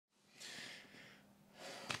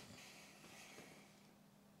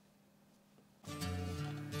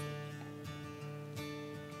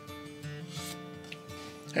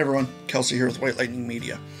Hey everyone, Kelsey here with White Lightning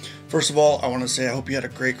Media. First of all, I want to say I hope you had a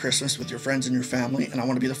great Christmas with your friends and your family, and I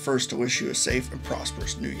want to be the first to wish you a safe and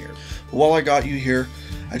prosperous new year. But while I got you here,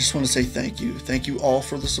 I just want to say thank you. Thank you all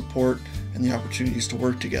for the support and the opportunities to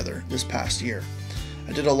work together this past year.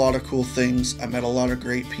 I did a lot of cool things, I met a lot of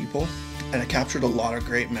great people, and I captured a lot of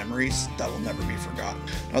great memories that will never be forgotten.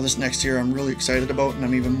 Now this next year I'm really excited about, and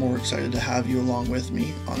I'm even more excited to have you along with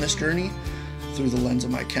me on this journey through the lens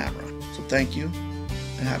of my camera. So thank you,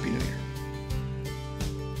 and Happy New Year.